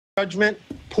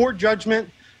judgment,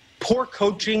 poor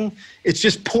coaching. It's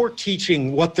just poor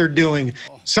teaching what they're doing.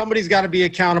 Somebody's got to be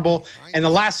accountable. And the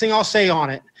last thing I'll say on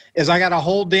it is I got a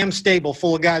whole damn stable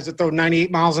full of guys that throw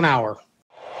 98 miles an hour.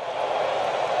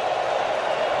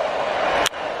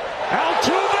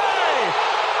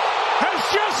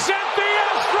 Just sent the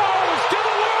Astros to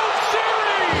the World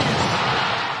Series!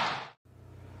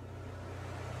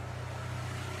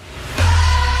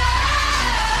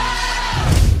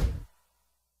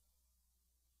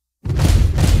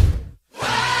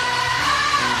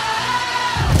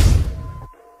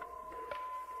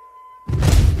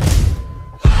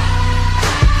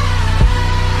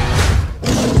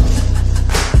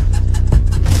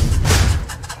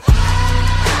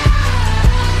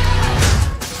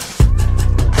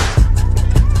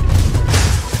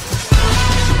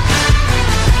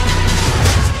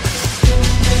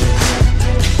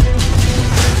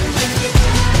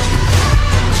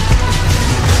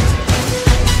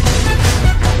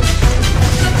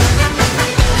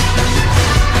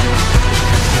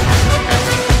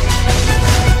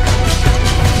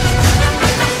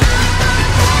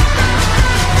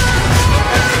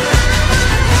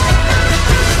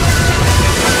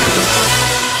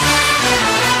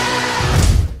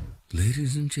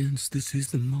 Ladies and gents, this is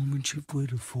the moment you've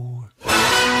waited for.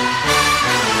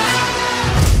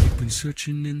 You've been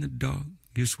searching in the dark,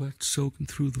 your sweat soaking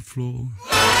through the floor.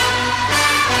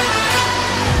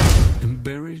 And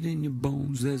buried in your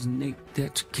bones, there's an ache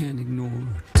that you can't ignore.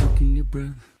 Taking your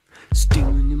breath,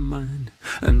 stealing your mind,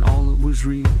 and all that was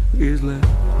real is left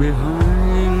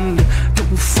behind.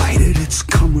 Don't fight it, it's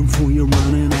coming for you,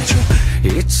 running at you.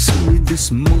 It's only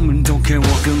this moment, don't care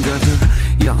what can gather.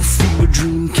 Your fever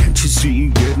dream, can't you see,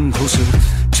 getting closer?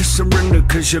 Just surrender,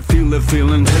 cause you feel the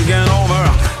feeling taking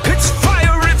over. It's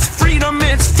fire, it's freedom,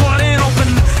 it's flooding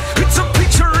open.